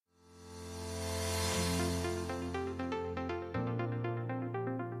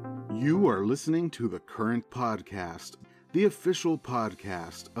You are listening to the Current Podcast, the official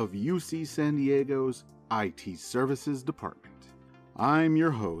podcast of UC San Diego's IT Services Department. I'm your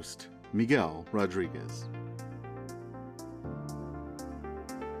host, Miguel Rodriguez.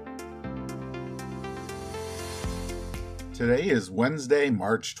 Today is Wednesday,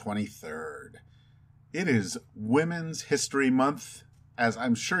 March 23rd. It is Women's History Month, as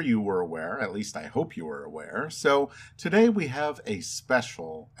I'm sure you were aware, at least I hope you were aware. So today we have a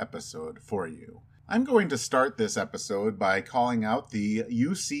special episode for you. I'm going to start this episode by calling out the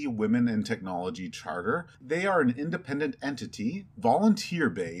UC Women in Technology Charter. They are an independent entity,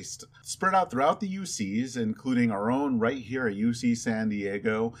 volunteer-based, spread out throughout the UCs, including our own right here at UC San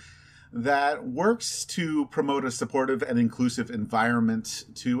Diego, that works to promote a supportive and inclusive environment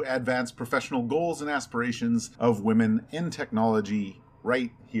to advance professional goals and aspirations of women in technology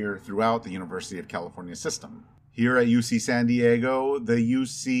right here throughout the University of California system. Here at UC San Diego, the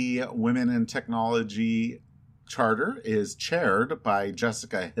UC Women in Technology Charter is chaired by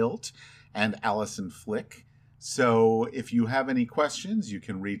Jessica Hilt and Allison Flick. So if you have any questions, you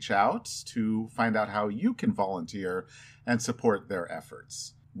can reach out to find out how you can volunteer and support their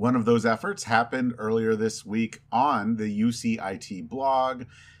efforts. One of those efforts happened earlier this week on the UC IT blog.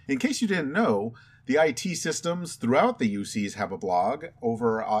 In case you didn't know, the IT systems throughout the UCs have a blog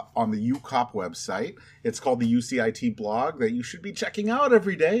over on the UCOP website. It's called the UC IT blog that you should be checking out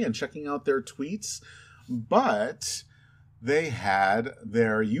every day and checking out their tweets. But they had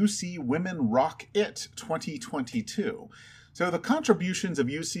their UC Women Rock It 2022. So the contributions of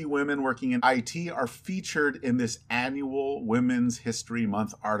UC women working in IT are featured in this annual Women's History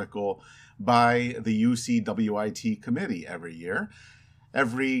Month article by the UC WIT committee every year.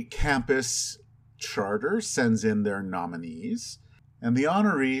 Every campus charter sends in their nominees. And the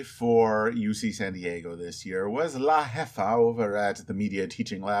honoree for UC San Diego this year was La Jefa over at the Media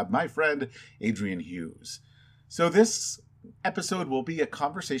Teaching Lab, my friend Adriene Hughes. So this episode will be a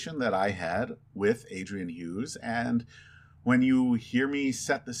conversation that I had with Adriene Hughes, and when you hear me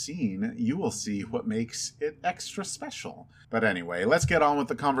set the scene, you will see what makes it extra special. But anyway, let's get on with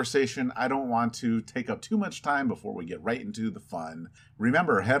the conversation. I don't want to take up too much time before we get right into the fun.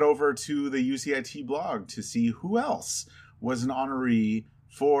 Remember, head over to the UCIT blog to see who else was an honoree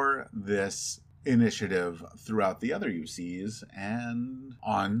for this initiative throughout the other UCs. And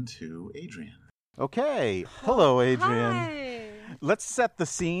on to Adriene. Okay. Hello, Adriene. Hi. Let's set the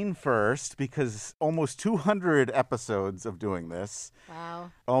scene first, because almost 200 episodes of doing this.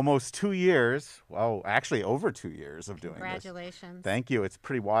 Wow. Almost 2 years. Well, actually over 2 years of doing this. Congratulations. Thank you. It's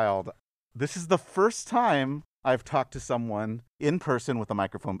pretty wild. This is the first time I've talked to someone in person with a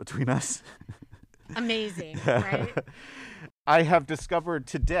microphone between us. Amazing, right? I have discovered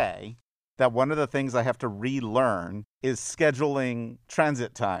today that one of the things I have to relearn is scheduling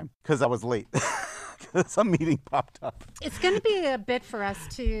transit time, because I was late. Some meeting popped up. It's going to be a bit for us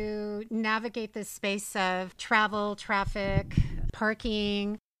to navigate this space of travel, traffic,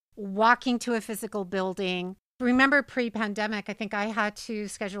 parking, walking to a physical building. Remember pre-pandemic, I think I had to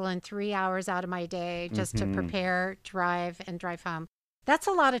schedule in 3 hours out of my day just to prepare, drive, and drive home. That's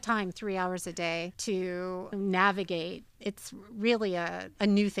a lot of time, 3 hours a day to navigate. It's really a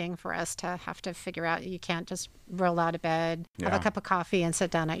new thing for us to have to figure out. You can't just roll out of bed, have a cup of coffee, and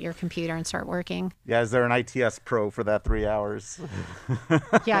sit down at your computer and start working. Yeah, is there an ITS Pro for that 3 hours?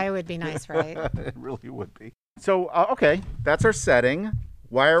 Yeah, it would be nice, right? It really would be. So, okay, that's our setting.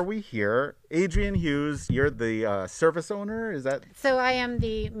 Why are we here? Adriene Hughes, you're the service owner, is that? So I am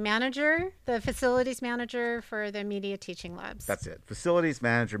the manager, the facilities manager for the Media Teaching Labs. That's it. Facilities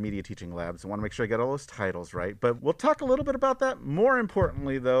manager, Media Teaching Labs. I want to make sure I get all those titles right. But we'll talk a little bit about that. More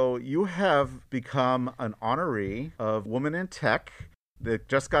importantly, though, you have become an honoree of Women in Tech. That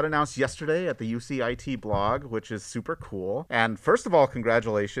just got announced yesterday at the UCIT blog, which is super cool. And first of all,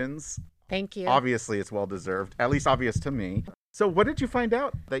 congratulations. Thank you. Obviously, it's well-deserved, at least obvious to me. So what did you find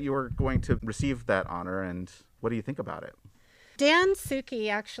out that you were going to receive that honor, and what do you think about it? Dan Suki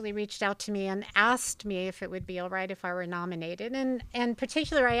actually reached out to me and asked me if it would be all right if I were nominated. And in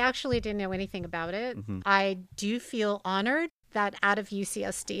particular, I actually didn't know anything about it. I do feel honored that out of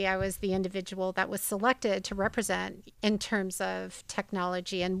UCSD, I was the individual that was selected to represent in terms of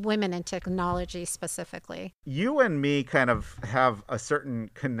technology and women in technology specifically. You and me kind of have a certain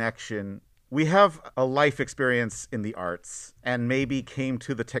connection. We have a life experience in the arts and maybe came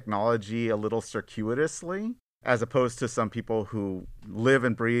to the technology a little circuitously, as opposed to some people who live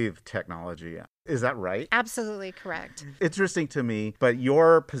and breathe technology. Is that right? Absolutely correct. Interesting to me, but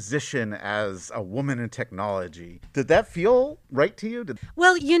your position as a woman in technology, did that feel right to you?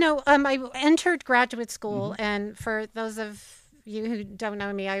 Well, I entered graduate school, and for those of you who don't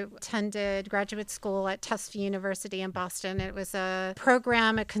know me, I attended graduate school at Tufts University in Boston. It was a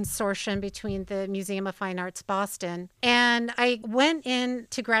program, a consortium between the Museum of Fine Arts Boston. And I went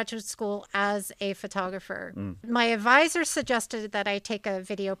into graduate school as a photographer. My advisor suggested that I take a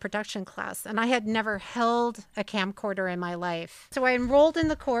video production class, and I had never held a camcorder in my life. So I enrolled in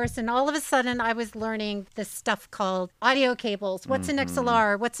the course, and all of a sudden I was learning this stuff called audio cables. What's an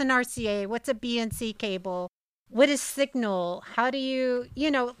XLR? What's an RCA? What's a BNC cable? What is signal? How do you,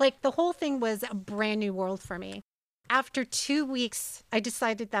 like the whole thing was a brand new world for me. After 2 weeks, I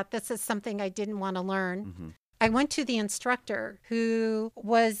decided that this is something I didn't want to learn. I went to the instructor, who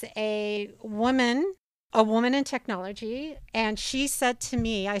was a woman in technology. And she said to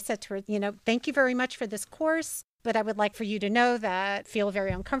me, I said to her, thank you very much for this course, but I would like for you to know that I feel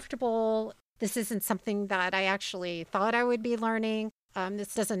very uncomfortable. This isn't something that I actually thought I would be learning.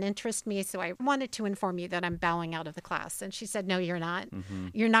 This doesn't interest me. So I wanted to inform you that I'm bowing out of the class. And she said, no, you're not.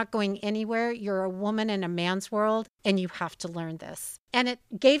 You're not going anywhere. You're a woman in a man's world, and you have to learn this. And it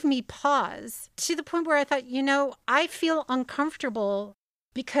gave me pause to the point where I thought, I feel uncomfortable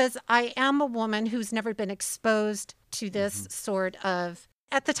because I am a woman who's never been exposed to this sort of,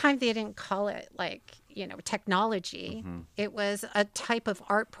 at the time they didn't call it technology. It was a type of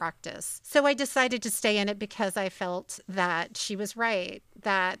art practice. So I decided to stay in it because I felt that she was right,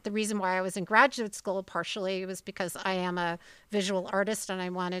 that the reason why I was in graduate school partially was because I am a visual artist and I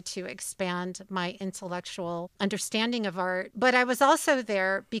wanted to expand my intellectual understanding of art. But I was also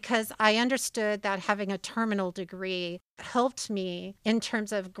there because I understood that having a terminal degree helped me in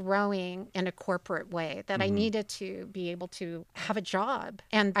terms of growing in a corporate way, that I needed to be able to have a job.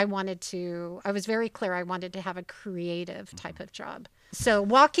 And I was very clear I wanted to have a creative type of job. So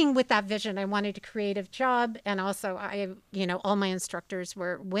walking with that vision, I wanted a creative job. And also all my instructors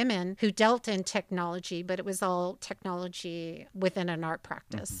were women who dealt in technology, but it was all technology within an art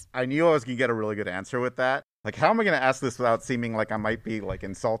practice. I knew I was going to get a really good answer with that. Like, how am I going to ask this without seeming like I might be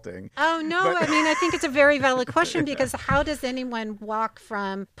insulting? Oh, no. I think it's a very valid question, because how does anyone walk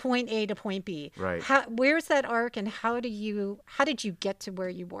from point A to point B? Right. Where's that arc, and how did you get to where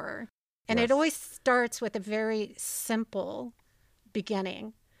you were? And It always starts with a very simple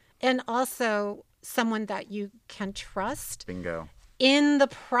beginning, and also someone that you can trust. Bingo. In the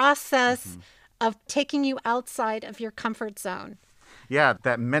process of taking you outside of your comfort zone. Yeah,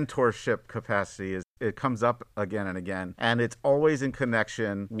 that mentorship capacity it comes up again and again, and it's always in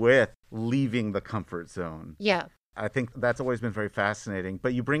connection with leaving the comfort zone. Yeah. I think that's always been very fascinating.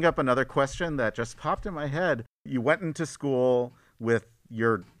 But you bring up another question that just popped in my head. You went into school with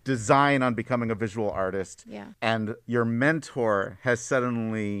your design on becoming a visual artist, and your mentor has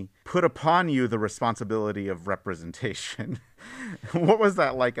suddenly put upon you the responsibility of representation. What was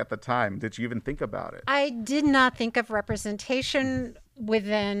that like at the time? Did you even think about it? I did not think of representation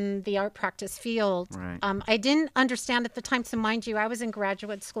within the art practice field. Right. I didn't understand at the time. So mind you, I was in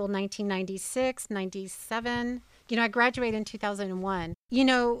graduate school 1996, 97. I graduated in 2001.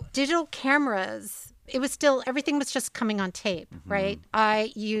 Digital cameras, everything was just coming on tape, right?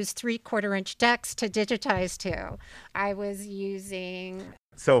 I used 3/4-inch decks to digitize to. I was using...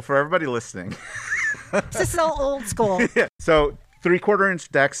 So for everybody listening... This is so old school. So 3/4-inch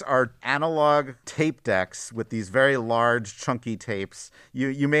decks are analog tape decks with these very large, chunky tapes.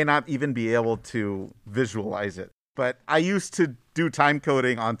 You may not even be able to visualize it. But I used to do time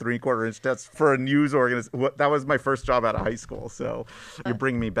coding on 3/4-inch decks for a news organization. That was my first job out of high school. So you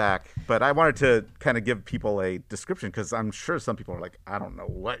bring me back. But I wanted to kind of give people a description, because I'm sure some people are like, I don't know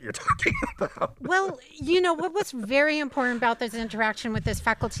what you're talking about. Well, what was very important about this interaction with this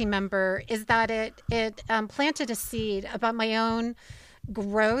faculty member is that it planted a seed about my own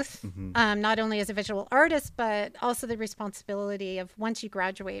growth, not only as a visual artist, but also the responsibility of, once you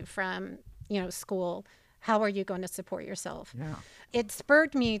graduate from school, how are you going to support yourself? Yeah. It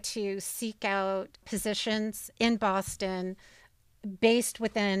spurred me to seek out positions in Boston based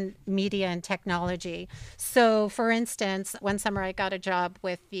within media and technology. So, for instance, one summer I got a job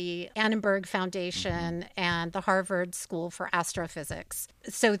with the Annenberg Foundation and the Harvard School for Astrophysics.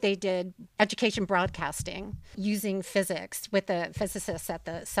 So they did education broadcasting using physics with the physicists at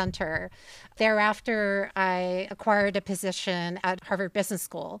the center. Thereafter, I acquired a position at Harvard Business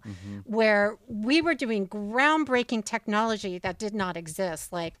School where we were doing groundbreaking technology that did not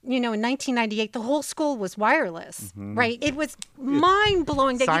exist. Like, in 1998, the whole school was wireless, right? It was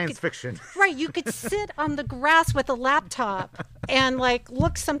mind-blowing. That Science fiction. Right. You could sit on the grass with a laptop and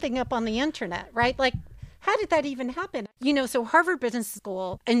look something up on the internet, right? How did that even happen? So Harvard Business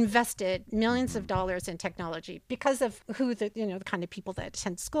School invested millions of dollars in technology because of who the kind of people that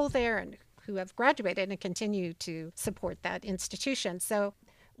attend school there and who have graduated and continue to support that institution. So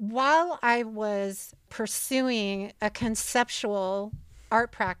while I was pursuing a conceptual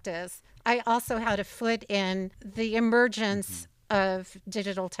art practice, I also had a foot in the emergence of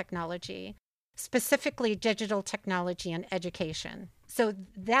digital technology, specifically digital technology and education. So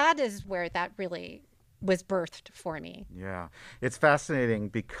that is where that really was birthed for me. Yeah, it's fascinating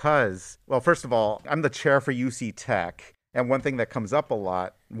because, well, first of all, I'm the chair for UC Tech. And one thing that comes up a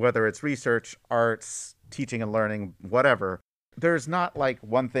lot, whether it's research, arts, teaching and learning, whatever, there's not like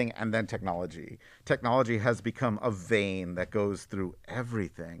one thing and then technology. Technology has become a vein that goes through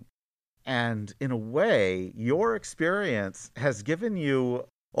everything. And in a way, your experience has given you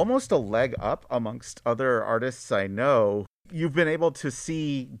almost a leg up amongst other artists I know. You've been able to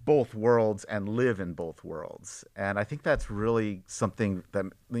see both worlds and live in both worlds. And I think that's really something that,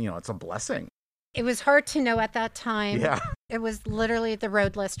 it's a blessing. It was hard to know at that time. Yeah. It was literally the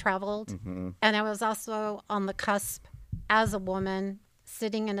road less traveled. And I was also on the cusp as a woman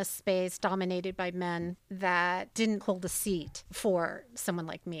sitting in a space dominated by men that didn't hold a seat for someone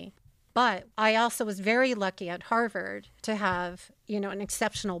like me. But I also was very lucky at Harvard to have, an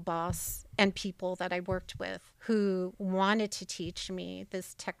exceptional boss and people that I worked with who wanted to teach me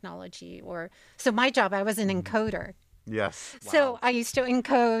this technology. So my job, I was an encoder. Yes. So I used to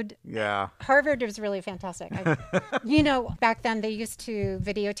encode. Yeah. Harvard was really fantastic. Back then they used to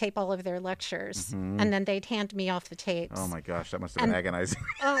videotape all of their lectures and then they'd hand me off the tapes. Oh my gosh, that must have been agonizing.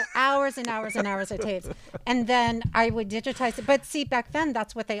 Hours and hours and hours of tapes. And then I would digitize it. But see, back then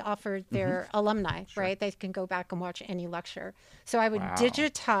that's what they offered their alumni, right? They can go back and watch any lecture. So I would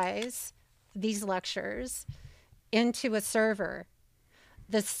digitize these lectures into a server.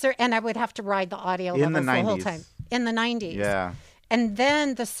 And I would have to ride the audio levels the whole time. In the 90s. Yeah. And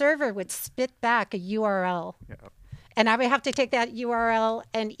then the server would spit back a URL. Yeah. And I would have to take that URL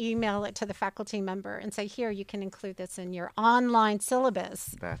and email it to the faculty member and say, here, you can include this in your online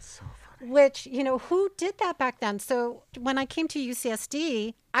syllabus. That's so funny. Which, who did that back then? So when I came to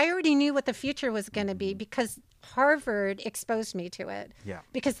UCSD, I already knew what the future was going to be because Harvard exposed me to it. Yeah.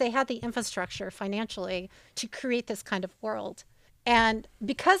 Because they had the infrastructure financially to create this kind of world. And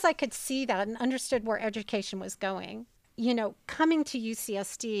because I could see that and understood where education was going, coming to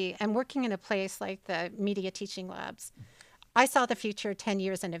UCSD and working in a place like the Media Teaching Labs, I saw the future 10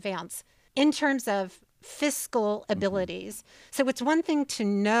 years in advance in terms of fiscal abilities. So it's one thing to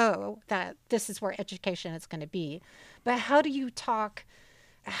know that this is where education is going to be, but how do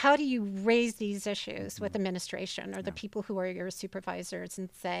you raise these issues with administration or the people who are your supervisors and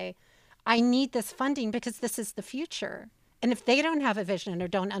say, I need this funding because this is the future. And if they don't have a vision or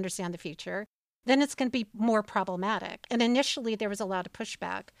don't understand the future, then it's going to be more problematic. And initially, there was a lot of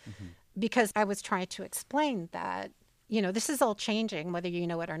pushback because I was trying to explain that, this is all changing, whether you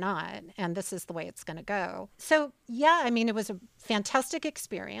know it or not, and this is the way it's going to go. So, it was a fantastic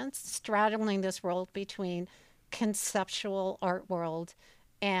experience straddling this world between conceptual art world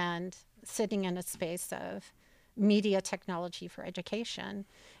and sitting in a space of media technology for education.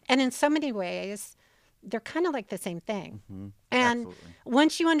 And in so many ways, they're kind of like the same thing. And Absolutely.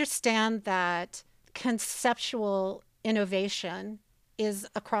 Once you understand that conceptual innovation is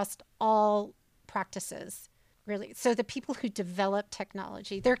across all practices, really. So the people who develop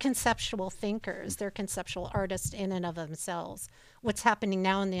technology, they're conceptual thinkers, they're conceptual artists in and of themselves. What's happening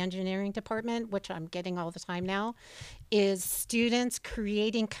now in the engineering department, which I'm getting all the time now, is students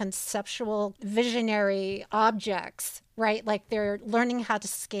creating conceptual visionary objects, right? Like they're learning how to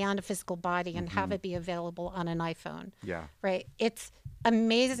scan a physical body and have it be available on an iPhone. Yeah. Right? It's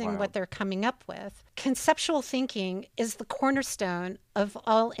amazing what they're coming up with. Conceptual thinking is the cornerstone of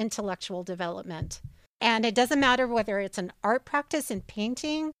all intellectual development. And it doesn't matter whether it's an art practice in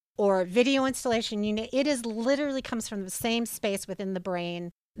painting or video installation, it is literally comes from the same space within the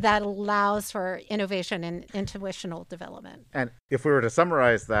brain that allows for innovation and intuitional development. And if we were to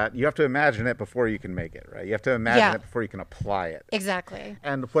summarize that, you have to imagine it before you can make it, right? You have to imagine it before you can apply it. Exactly.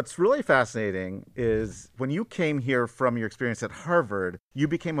 And what's really fascinating is when you came here from your experience at Harvard, you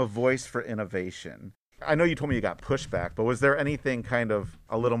became a voice for innovation. I know you told me you got pushback, but was there anything kind of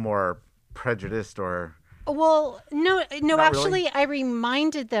a little more prejudiced or... Well, no, Not actually, really? I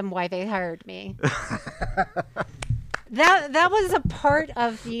reminded them why they hired me. That was a part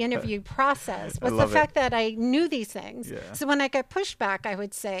of the interview process, was the fact that I knew these things. Yeah. So when I got pushback, I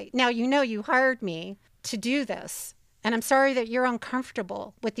would say, now, you hired me to do this. And I'm sorry that you're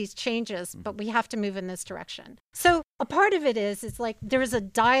uncomfortable with these changes, but we have to move in this direction. So a part of it is like there is a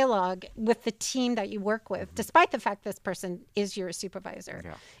dialogue with the team that you work with, despite the fact this person is your supervisor.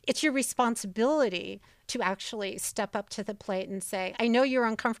 Yeah. It's your responsibility to actually step up to the plate and say, I know you're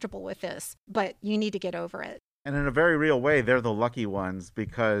uncomfortable with this, but you need to get over it. And in a very real way, they're the lucky ones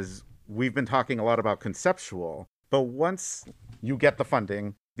because we've been talking a lot about conceptual, but once you get the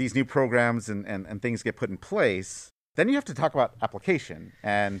funding, these new programs and things get put in place, then you have to talk about application.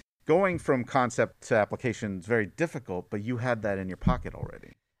 And going from concept to application is very difficult, but you had that in your pocket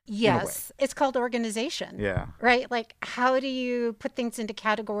already. Yes, it's called organization. Yeah. Right? Like, how do you put things into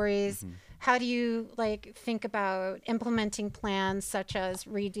categories? How do you like think about implementing plans such as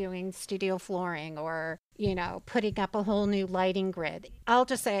redoing studio flooring or, you know, putting up a whole new lighting grid? I'll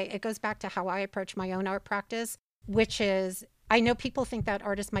just say it goes back to how I approach my own art practice, which is I know people think that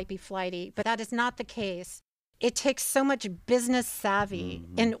artists might be flighty, but that is not the case. It takes so much business savvy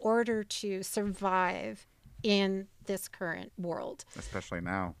in order to survive in this current world. Especially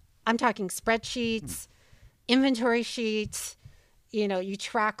now. I'm talking spreadsheets, inventory sheets, you know, you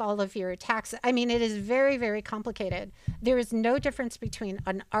track all of your taxes. I mean, it is very, very complicated. There is no difference between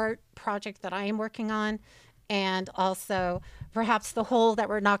an art project that I am working on and also perhaps the hole that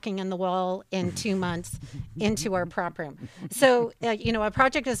we're knocking in the wall in 2 months into our prop room. So, you know, a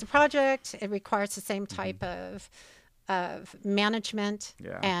project is a project. It requires the same type of management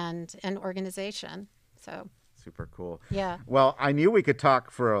and organization. So super cool. Yeah. Well, I knew we could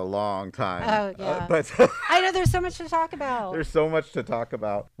talk for a long time. Oh, yeah. But I know there's so much to talk about. There's so much to talk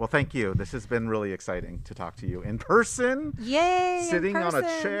about. Well, thank you. This has been really exciting to talk to you in person. Yay! Sitting on a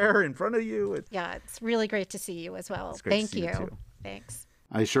chair in front of you. Yeah, it's really great to see you as well. It's great Thank to see you too. Thanks.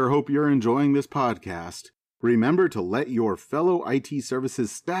 I sure hope you're enjoying this podcast. Remember to let your fellow IT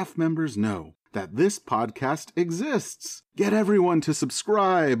services staff members know that this podcast exists. Get everyone to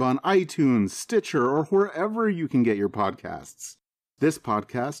subscribe on iTunes, Stitcher, or wherever you can get your podcasts. This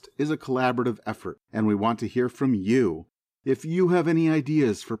podcast is a collaborative effort, and we want to hear from you. If you have any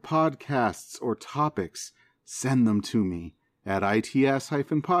ideas for podcasts or topics, send them to me at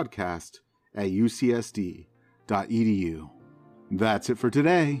its-podcast@ucsd.edu. That's it for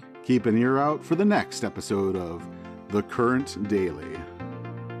today. Keep an ear out for the next episode of The Current Daily.